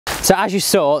So as you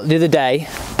saw the other day,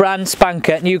 brand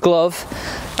spanker, new glove,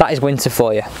 that is winter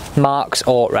for you. Marks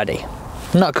already.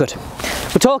 Not good.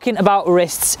 We're talking about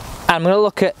wrists, and we're going to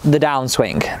look at the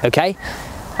downswing, okay?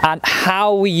 And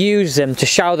how we use them to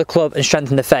shallow the club and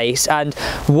strengthen the face, and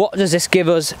what does this give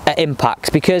us at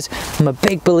impact, because I'm a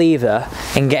big believer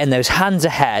in getting those hands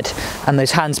ahead and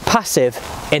those hands passive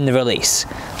in the release,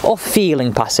 or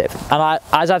feeling passive. And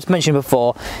as I've mentioned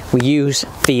before, we use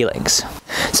feelings.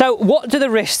 So what do the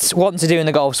wrists want to do in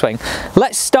the golf swing?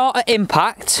 Let's start at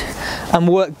impact and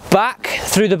work back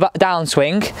through the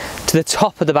downswing to the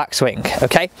top of the backswing,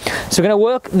 okay? So we're going to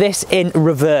work this in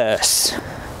reverse.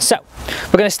 So,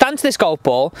 we're going to stand to this golf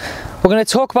ball, we're going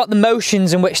to talk about the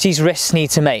motions in which these wrists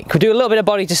need to make. We'll do a little bit of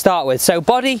body to start with. So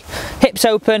body, hips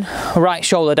open, right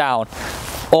shoulder down.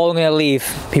 All I'm going to leave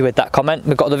you with that comment.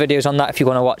 We've got other videos on that if you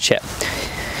want to watch it.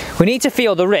 We need to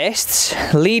feel the wrists.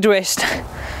 Lead wrist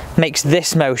makes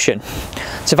this motion.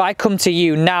 So if I come to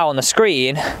you now on the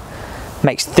screen,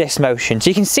 makes this motion.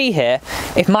 So you can see here,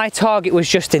 if my target was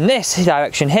just in this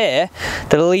direction here,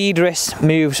 the lead wrist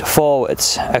moves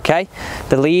forwards, okay?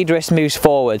 The lead wrist moves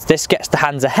forwards. This gets the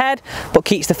hands ahead, but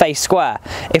keeps the face square.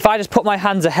 If I just put my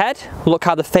hands ahead, look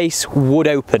how the face would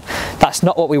open. That's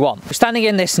not what we want. We're standing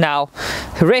in this now.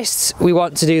 The wrists, we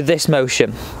want to do this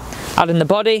motion. Add in the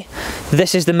body,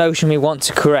 this is the motion we want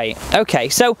to create. Okay,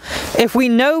 so if we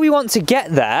know we want to get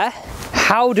there,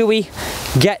 how do we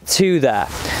get to there?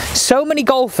 So many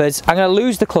golfers, I'm going to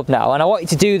lose the club now, and I want you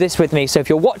to do this with me. So if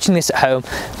you're watching this at home,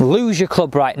 lose your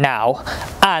club right now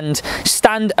and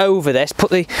stand over this,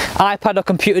 put the iPad or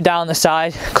computer down the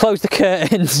side, close the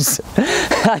curtains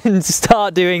and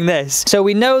start doing this. So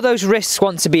we know those wrists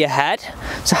want to be ahead.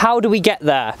 So how do we get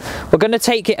there? We're going to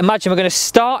take it, imagine we're going to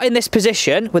start in this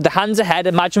position with the hands ahead.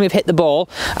 Imagine we've hit the ball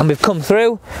and we've come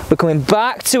through, we're coming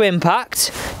back to impact,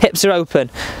 hips are open.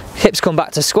 Hips come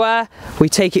back to square, we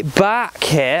take it back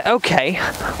here. Okay,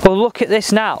 well look at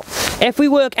this now. If we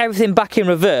work everything back in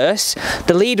reverse,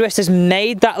 the lead wrist has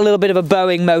made that little bit of a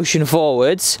bowing motion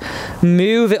forwards,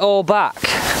 move it all back.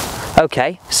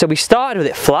 Okay, so we started with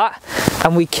it flat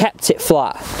and we kept it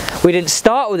flat. We didn't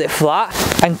start with it flat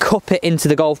and cup it into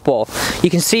the golf ball. You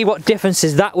can see what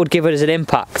differences that would give it as an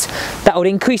impact. That would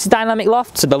increase the dynamic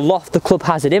loft, so the loft the club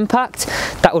has at impact.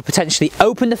 That would potentially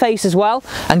open the face as well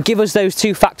and give us those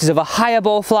two factors of a higher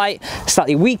ball flight,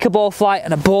 slightly weaker ball flight,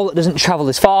 and a ball that doesn't travel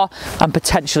as far, and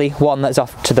potentially one that's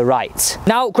off to the right.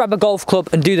 Now grab a golf club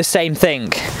and do the same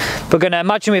thing. We're going to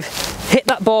imagine we've hit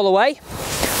that ball away.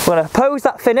 We're going to pose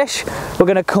that finish. We're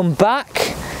going to come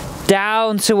back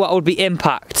down to what would be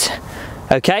impact.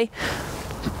 Okay,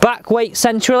 back weight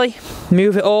centrally,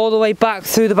 move it all the way back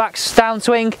through the back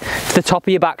downswing to the top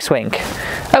of your backswing.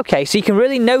 Okay, so you can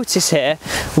really notice here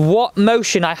what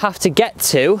motion I have to get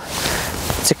to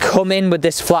come in with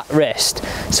this flat wrist.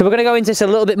 So we're going to go into this a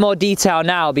little bit more detail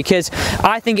now, because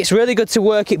I think it's really good to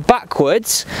work it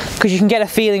backwards, because you can get a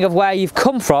feeling of where you've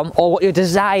come from or what your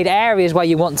desired areas where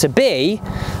you want to be,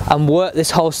 and work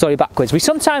this whole story backwards. We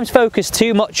sometimes focus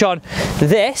too much on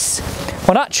this,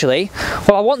 when actually,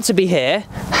 well, I want to be here,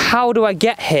 how do I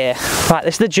get here? Right,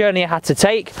 this is the journey I had to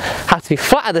take. I had to be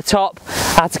flat at the top,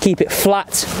 I had to keep it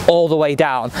flat all the way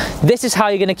down. This is how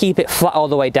you're going to keep it flat all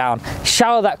the way down.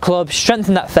 Shallow that club,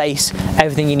 strengthen that face,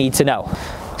 everything you need to know.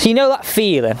 So you know that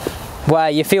feeling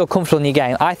where you feel comfortable in your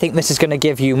game. I think this is going to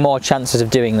give you more chances of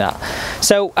doing that.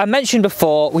 So I mentioned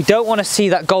before, we don't want to see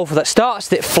that golfer that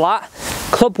starts it flat,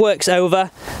 club works over,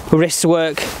 wrist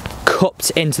work, cupped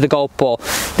into the golf ball.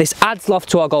 This adds loft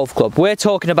to our golf club. We're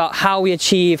talking about how we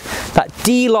achieve that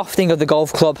de-lofting of the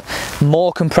golf club,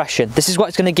 more compression. This is what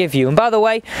it's going to give you. And by the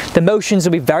way, the motions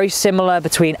will be very similar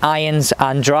between irons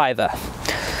and driver.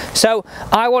 So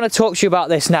I want to talk to you about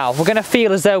this now. We're going to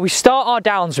feel as though we start our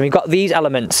downs and we've got these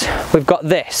elements. We've got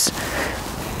this,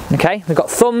 okay? We've got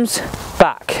thumbs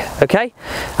back, okay?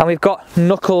 And we've got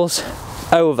knuckles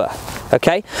over,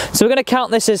 okay? So we're going to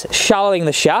count this as shallowing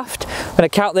the shaft. We're going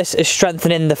to count this as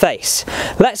strengthening the face.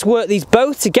 Let's work these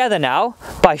both together now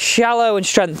by shallow and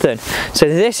strengthen. So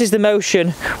this is the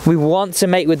motion we want to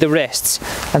make with the wrists.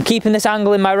 I'm keeping this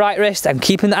angle in my right wrist, I'm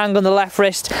keeping the angle in the left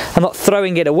wrist, I'm not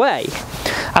throwing it away.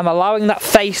 I'm allowing that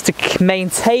face to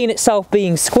maintain itself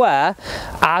being square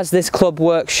as this club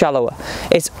works shallower.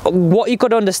 It's what you've got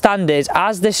to understand is,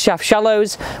 as this shaft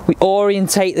shallows, we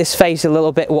orientate this face a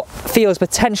little bit. What feels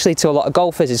potentially to a lot of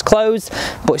golfers is closed,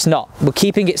 but it's not. We're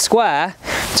keeping it square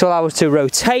to allow us to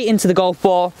rotate into the golf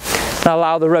ball and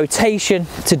allow the rotation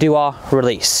to do our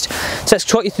release. So let's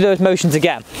talk you through those motions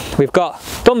again. We've got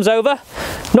thumbs over,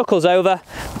 knuckles over,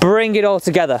 bring it all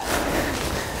together.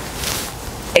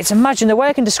 imagine the way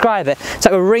I can describe it, it's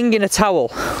like we're wringing a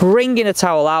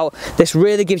towel out. This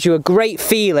really gives you a great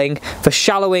feeling for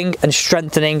shallowing and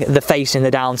strengthening the face in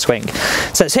the downswing.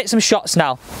 So let's hit some shots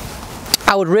now.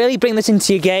 I would really bring this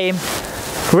into your game.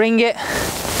 Bring it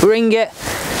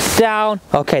down.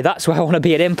 Okay, that's where I want to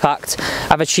be at impact.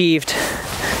 I've achieved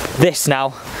this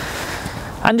now.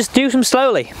 And just do some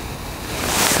slowly.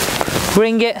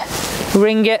 Bring it,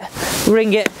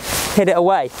 hit it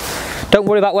away. Don't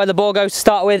worry about where the ball goes to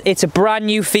start with. It's a brand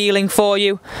new feeling for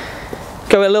you.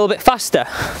 Go a little bit faster.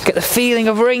 Get the feeling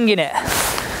of ringing it.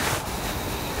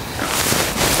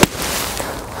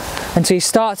 Until you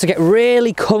start to get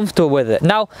really comfortable with it.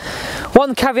 Now,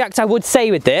 one caveat I would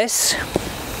say with this,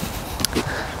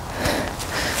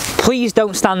 please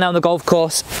don't stand there on the golf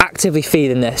course actively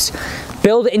feeling this.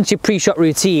 Build it into your pre-shot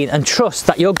routine and trust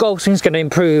that your golf swing is going to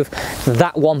improve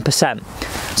that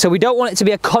 1%. So we don't want it to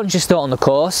be a conscious thought on the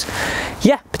course.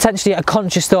 Yeah, potentially a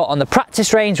conscious thought on the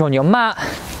practice range or on your mat,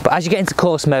 but as you get into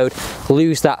course mode,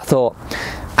 lose that thought.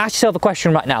 Ask yourself a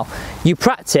question right now. You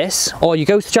practice or you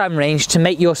go to the driving range to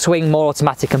make your swing more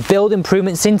automatic and build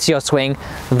improvements into your swing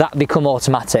that become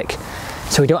automatic.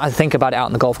 So we don't have to think about it out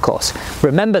on the golf course.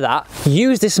 Remember that,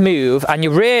 use this move and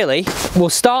you really will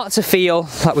start to feel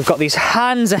like we've got these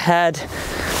hands ahead,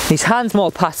 these hands more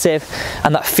passive,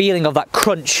 and that feeling of that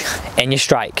crunch in your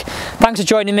strike. Thanks for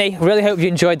joining me, really hope you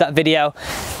enjoyed that video.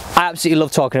 I absolutely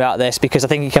love talking about this because I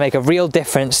think it can make a real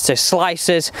difference to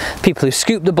slicers, people who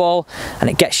scoop the ball, and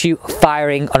it gets you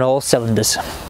firing on all cylinders.